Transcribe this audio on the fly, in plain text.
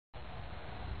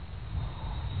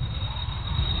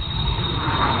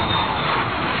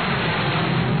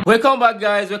Welcome back,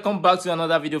 guys. Welcome back to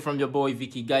another video from your boy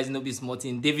Vicky. Guys, no be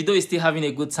smarting. Davido is still having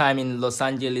a good time in Los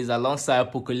Angeles alongside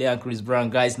Poco and Chris Brown.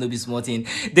 Guys, no be smarting.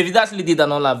 Davido actually did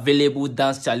an Unavailable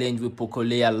dance challenge with Poco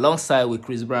alongside with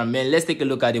Chris Brown. Man, let's take a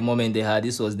look at the moment they had.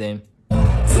 This was them.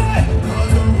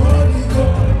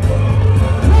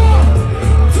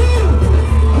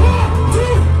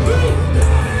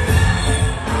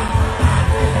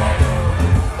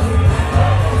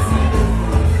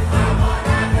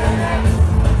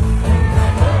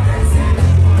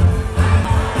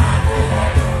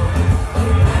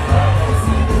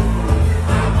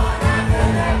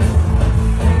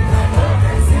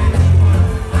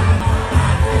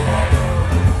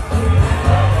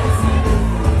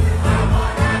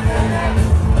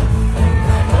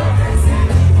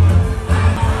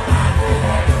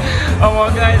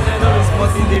 Oh guys, I know it's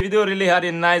smarting. Davido really had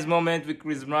a nice moment with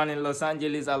Chris Brown in Los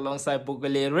Angeles alongside Poco.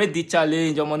 Read the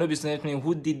challenge. I'm gonna be saying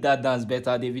who did that dance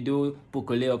better, Davido,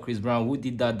 Poco, or Chris Brown? Who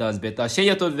did that dance better? Share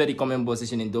your thoughts in the comment box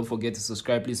section and don't forget to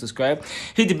subscribe. Please subscribe.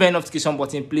 Hit the bell notification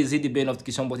button. Please hit the bell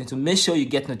notification button to make sure you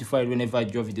get notified whenever I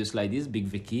drop videos like this. Big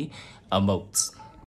Vicky, I'm out.